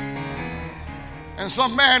rascal. And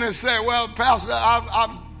some man has said, well, Pastor,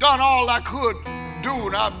 I've done all I could do,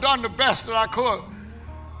 and I've done the best that I could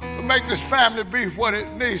to make this family be what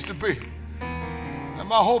it needs to be. And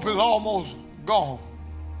my hope is almost gone.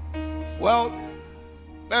 Well,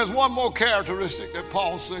 there's one more characteristic that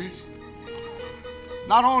Paul sees.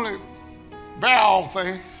 Not only bear all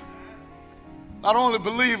things, not only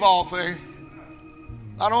believe all things,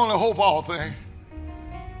 not only hope all things,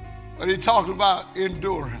 but he talked about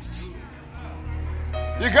endurance.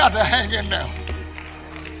 You got to hang in there.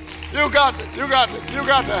 You got to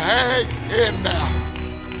hang in there.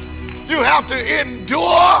 You have to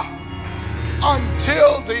endure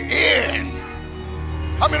until the end.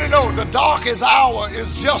 How many know the darkest hour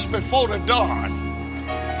is just before the dawn?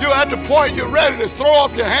 You're at the point you're ready to throw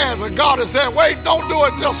up your hands, and God is saying, wait, don't do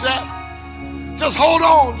it just yet. Just hold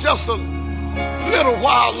on just a little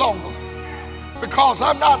while longer, because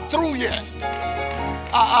I'm not through yet.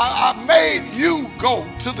 I made you go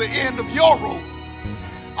to the end of your rope.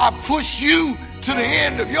 I pushed you to the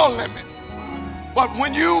end of your limit. But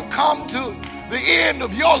when you come to the end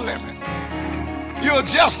of your limit, you're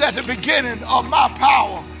just at the beginning of my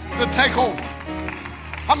power to take over.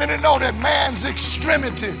 How many know that man's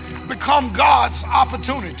extremity become God's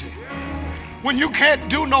opportunity? When you can't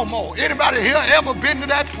do no more. Anybody here ever been to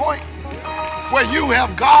that point where you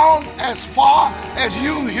have gone as far as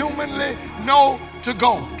you humanly know to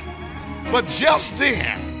go? But just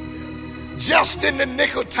then, just in the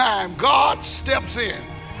nick of time, God steps in.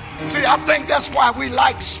 See, I think that's why we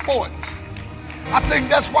like sports. I think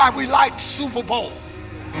that's why we like Super Bowl.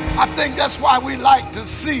 I think that's why we like to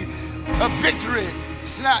see a victory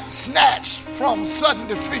snatched from sudden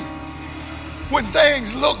defeat. When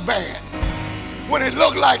things look bad, when it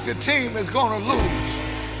look like the team is going to lose,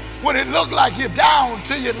 when it look like you're down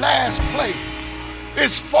to your last play,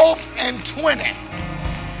 it's 4th and 20,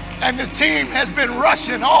 and the team has been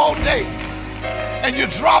rushing all day, and you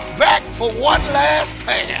drop back for one last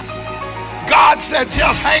pass. God said,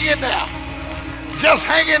 just hang in there. Just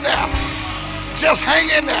hang in there. Just hang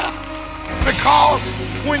in there. Because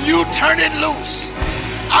when you turn it loose,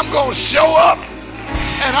 I'm going to show up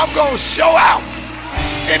and I'm going to show out.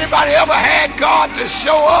 Anybody ever had God to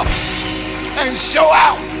show up and show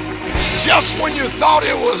out just when you thought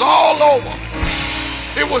it was all over?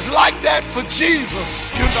 It was like that for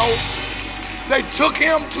Jesus, you know. They took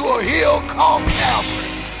him to a hill called Calvary.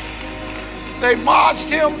 They marched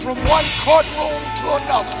him from one courtroom to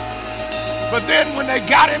another. But then when they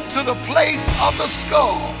got him to the place of the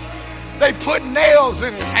skull, they put nails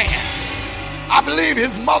in his hand. I believe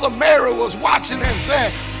his mother Mary was watching and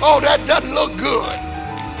saying, oh, that doesn't look good.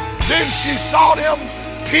 Then she saw them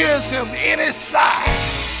pierce him in his side.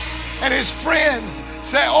 And his friends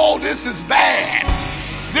said, oh, this is bad.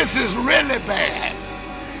 This is really bad.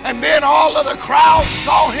 And then all of the crowd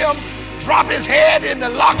saw him drop his head in the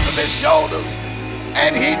locks of his shoulders,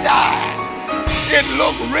 and he died. It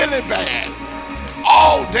looked really bad.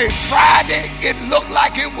 All day Friday, it looked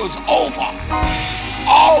like it was over.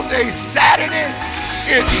 All day Saturday,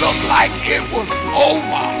 it looked like it was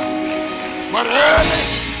over. But early,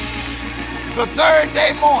 the third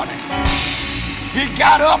day morning, he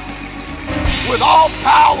got up with all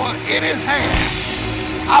power in his hand.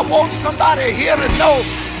 I want somebody here to know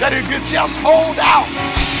that if you just hold out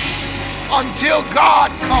until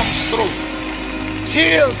God comes through,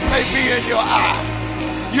 tears may be in your eye.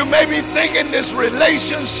 You may be thinking this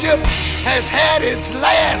relationship has had its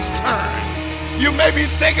last turn. You may be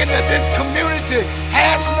thinking that this community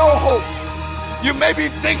has no hope. You may be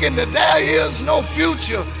thinking that there is no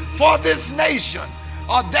future for this nation,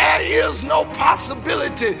 or there is no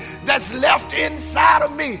possibility that's left inside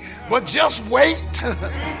of me. But just wait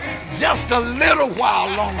just a little while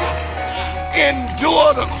longer.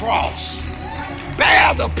 Endure the cross.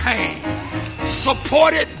 Bear the pain.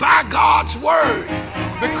 Supported by God's word,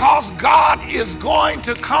 because God is going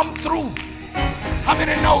to come through. How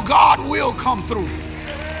many know God will come through?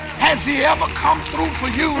 Has he ever come through for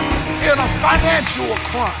you in a financial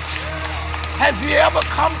crunch? Has he ever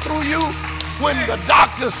come through you when the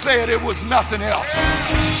doctor said it was nothing else?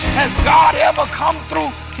 Has God ever come through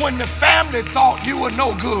when the family thought you were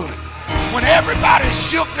no good? When everybody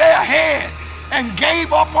shook their head and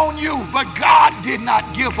gave up on you, but God did not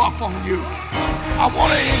give up on you. I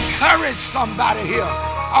want to encourage somebody here.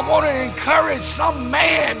 I want to encourage some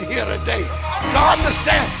man here today to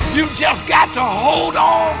understand you just got to hold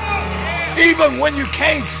on even when you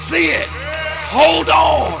can't see it. Hold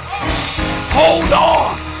on. Hold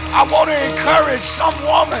on. I want to encourage some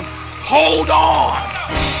woman. Hold on.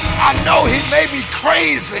 I know he may be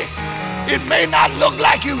crazy. It may not look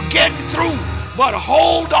like you're getting through, but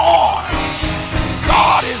hold on.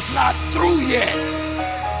 God is not through yet.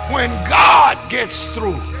 When God gets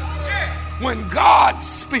through, when God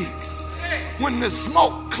speaks, when the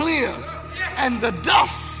smoke clears and the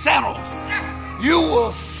dust settles, you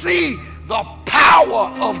will see the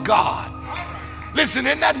power of God. Listen,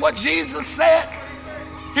 isn't that what Jesus said?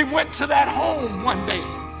 He went to that home one day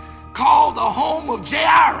called the home of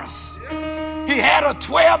Jairus. He had a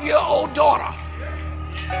 12-year-old daughter.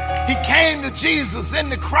 He came to Jesus in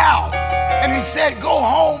the crowd and he said, go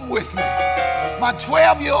home with me. My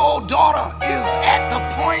 12-year-old daughter is at the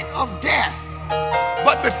point of death.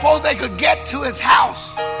 But before they could get to his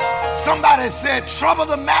house, somebody said, trouble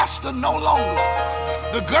the master no longer.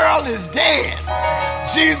 The girl is dead.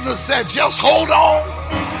 Jesus said, just hold on.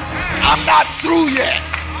 I'm not through yet.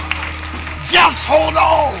 Just hold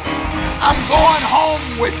on. I'm going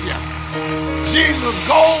home with you. Jesus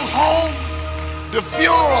goes home. The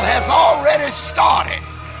funeral has already started.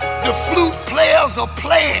 The flute players are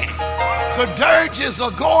playing. The dirges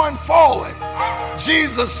are going forward.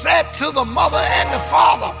 Jesus said to the mother and the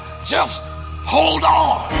father, just hold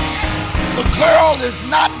on. The girl is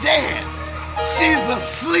not dead. She's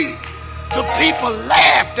asleep. The people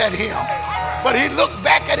laughed at him. But he looked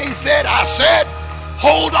back and he said, I said,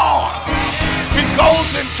 hold on. He goes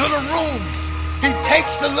into the room. He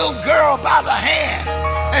takes the little girl by the hand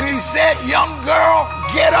and he said, young girl,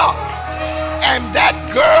 get up. And that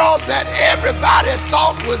girl that everybody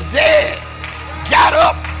thought was dead got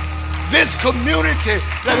up. This community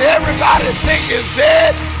that everybody think is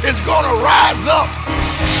dead is going to rise up.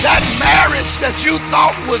 That marriage that you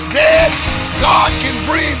thought was dead, God can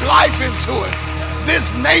breathe life into it.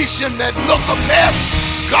 This nation that look a mess,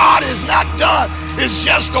 God is not done. It's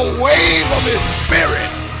just a wave of his spirit.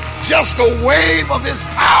 Just a wave of his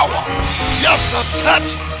power, just a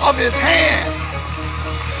touch of his hand.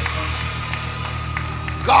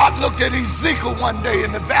 God looked at Ezekiel one day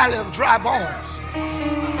in the valley of dry bones,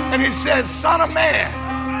 and he said, son of man,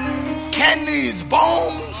 can these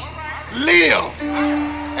bones live?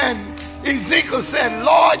 And Ezekiel said,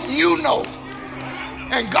 Lord, you know.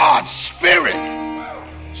 And God's spirit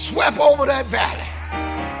swept over that valley.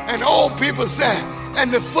 And old people said,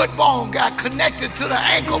 and the foot bone got connected to the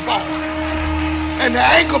ankle bone. And the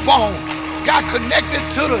ankle bone got connected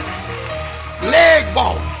to the leg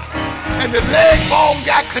bone. And the leg bone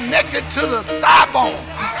got connected to the thigh bone.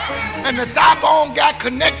 And the thigh bone got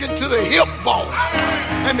connected to the hip bone.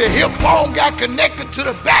 And the hip bone got connected to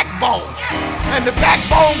the backbone. And the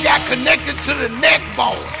backbone got connected to the neck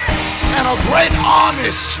bone. And a great army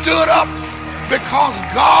stood up because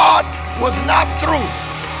God was not through.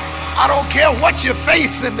 I don't care what you're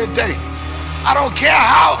facing today. I don't care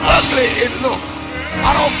how ugly it looks.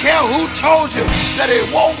 I don't care who told you that it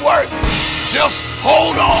won't work. Just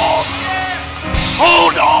hold on.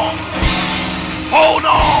 Hold on. Hold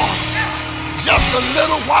on. Just a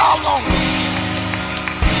little while longer.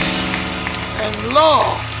 And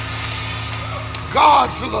love,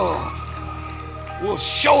 God's love, will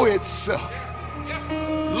show itself.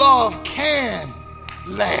 Love can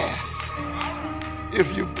last.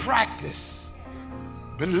 If you practice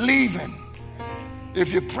believing,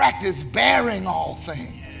 if you practice bearing all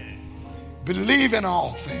things, believing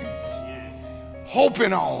all things,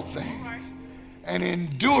 hoping all things, and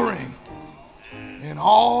enduring in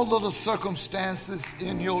all of the circumstances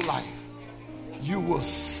in your life, you will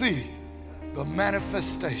see the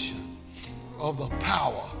manifestation of the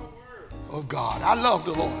power of God. I love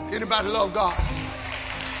the Lord. Anybody love God?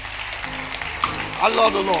 I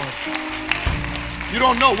love the Lord. You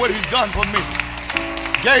don't know what he's done for me.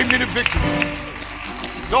 Gave me the victory.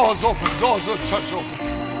 Doors open. Doors of the church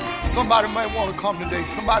open. Somebody might want to come today.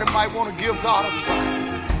 Somebody might want to give God a try.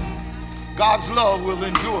 God's love will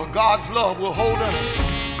endure. God's love will hold on.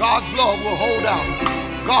 God's love will hold out.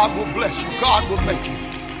 God will bless you. God will make you.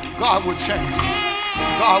 God will change you.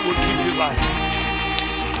 God will keep you life.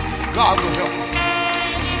 God will help you.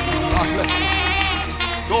 God bless you.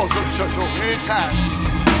 Doors of the church open anytime.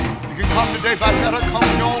 You can come today by letter, come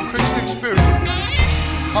with your own Christian experience.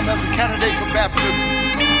 come as a candidate for baptism.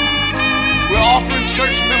 We're offering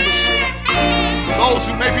church membership. For those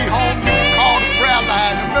who may be home, you can call the prayer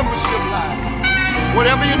line, the membership line.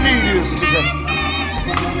 Whatever your need is today.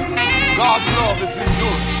 God's love is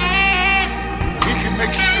enduring. He can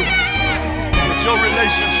make sure that your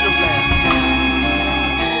relationship lasts.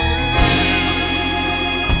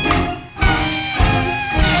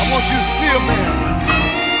 I want you to see a man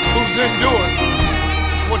who's enduring.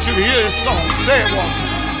 I want you to hear his song. Say it, Walter.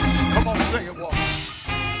 Come on, sing it, Walter.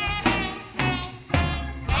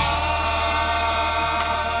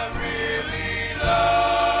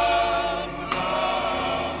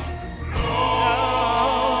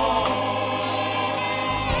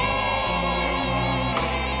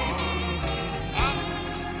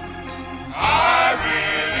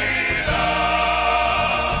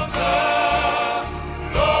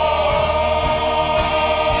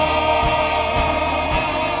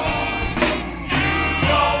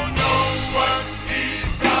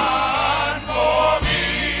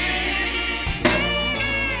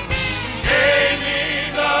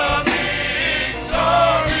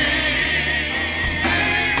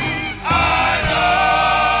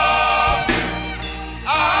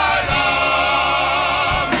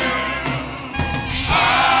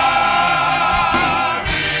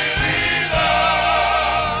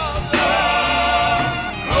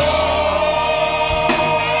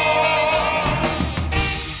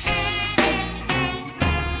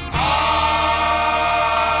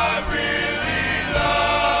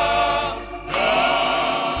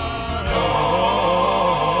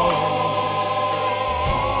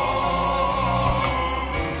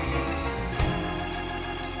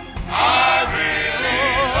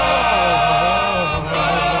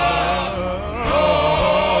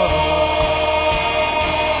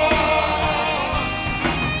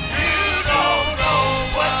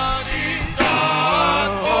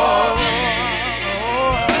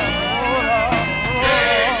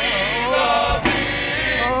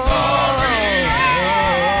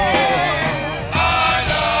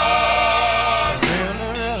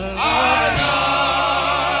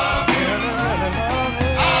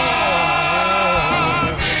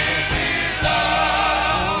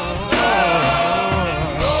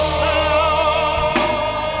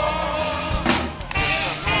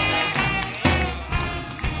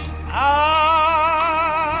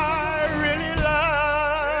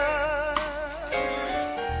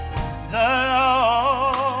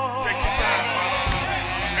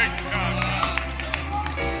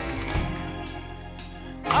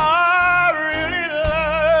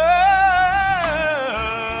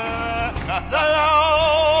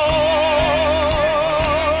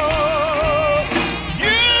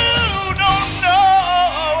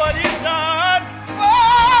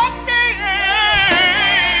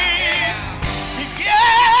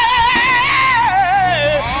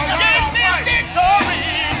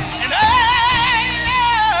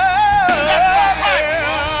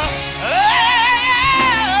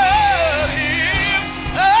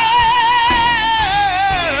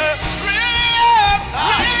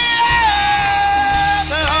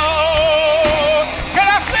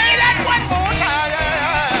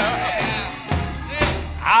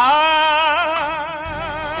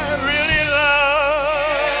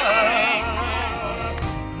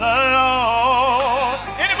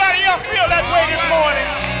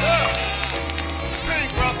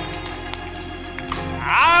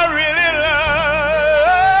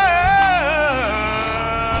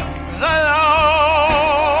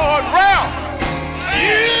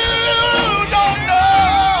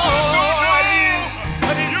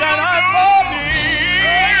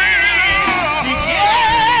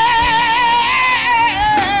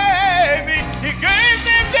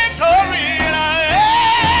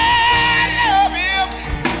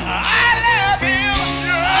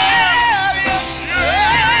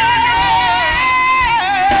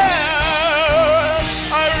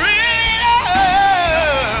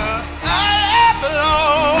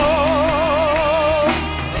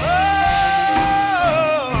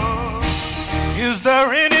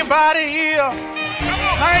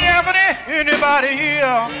 Anybody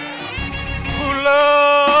here who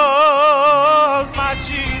loves my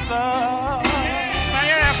Jesus?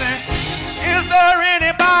 Is there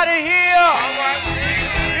anybody here?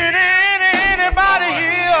 Anybody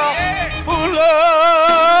here who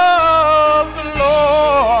loves the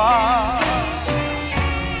Lord?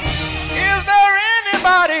 Is there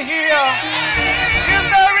anybody here? Is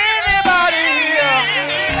there anybody here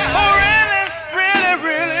who really, really,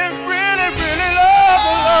 really, really, really loves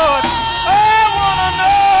the Lord? I wanna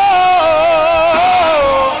know.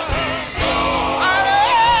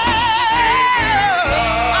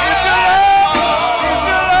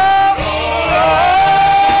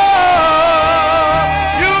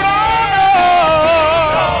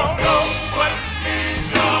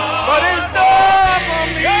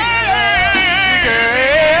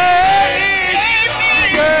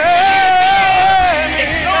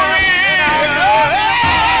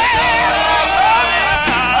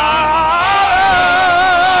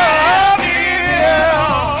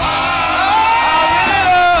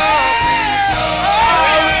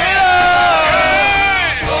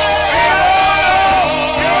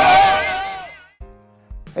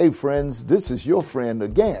 Hey friends, this is your friend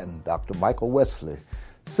again, Dr. Michael Wesley,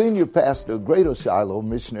 Senior Pastor of Greater Shiloh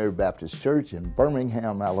Missionary Baptist Church in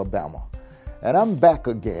Birmingham, Alabama. And I'm back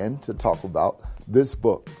again to talk about this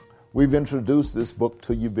book. We've introduced this book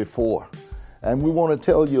to you before, and we want to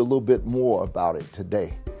tell you a little bit more about it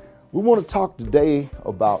today. We want to talk today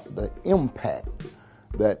about the impact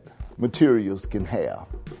that materials can have.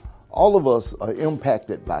 All of us are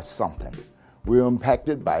impacted by something. We're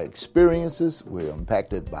impacted by experiences. We're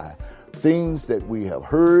impacted by things that we have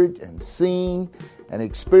heard and seen and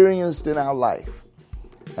experienced in our life.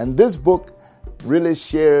 And this book really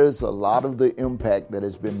shares a lot of the impact that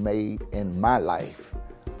has been made in my life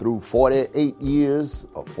through 48 years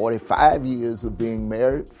or 45 years of being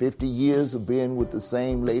married, 50 years of being with the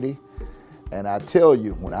same lady. And I tell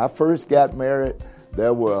you, when I first got married,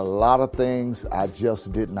 there were a lot of things I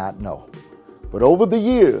just did not know. But over the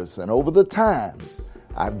years and over the times,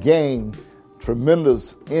 I've gained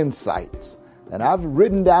tremendous insights. And I've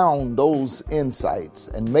written down those insights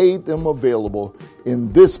and made them available in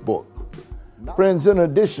this book. Friends, in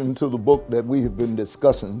addition to the book that we have been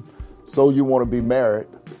discussing, So You Want to Be Married,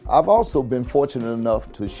 I've also been fortunate enough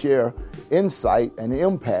to share insight and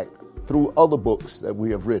impact through other books that we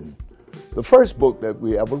have written. The first book that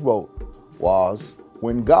we ever wrote was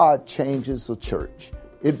When God Changes a Church,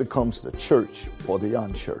 It Becomes the Church for the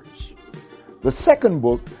Unchurched. The second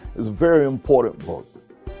book is a very important book,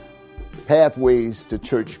 Pathways to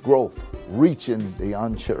Church Growth, Reaching the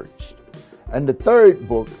Unchurched. And the third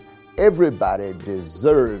book, Everybody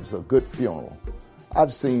Deserves a Good Funeral.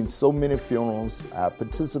 I've seen so many funerals, I've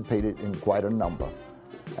participated in quite a number,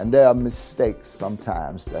 and there are mistakes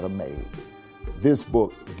sometimes that are made. This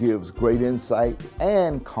book gives great insight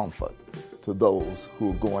and comfort to those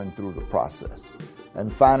who are going through the process.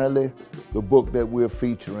 And finally, the book that we're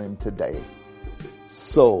featuring today,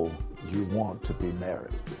 So You Want to Be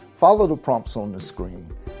Married. Follow the prompts on the screen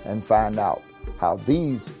and find out how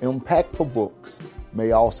these impactful books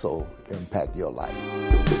may also impact your life.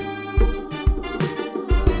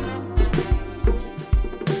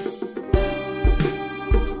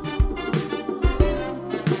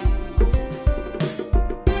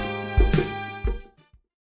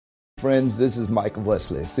 Friends, this is Michael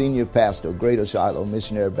Wesley, Senior Pastor of Greater Shiloh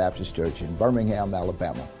Missionary Baptist Church in Birmingham,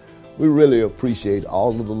 Alabama. We really appreciate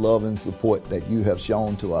all of the love and support that you have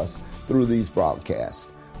shown to us through these broadcasts.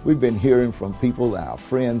 We've been hearing from people and our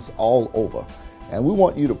friends all over, and we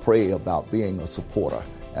want you to pray about being a supporter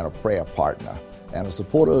and a prayer partner and a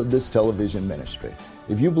supporter of this television ministry.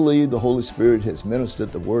 If you believe the Holy Spirit has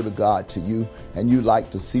ministered the Word of God to you and you'd like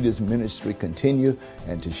to see this ministry continue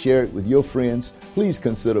and to share it with your friends, please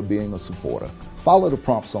consider being a supporter. Follow the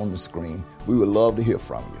prompts on the screen. We would love to hear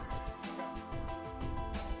from you.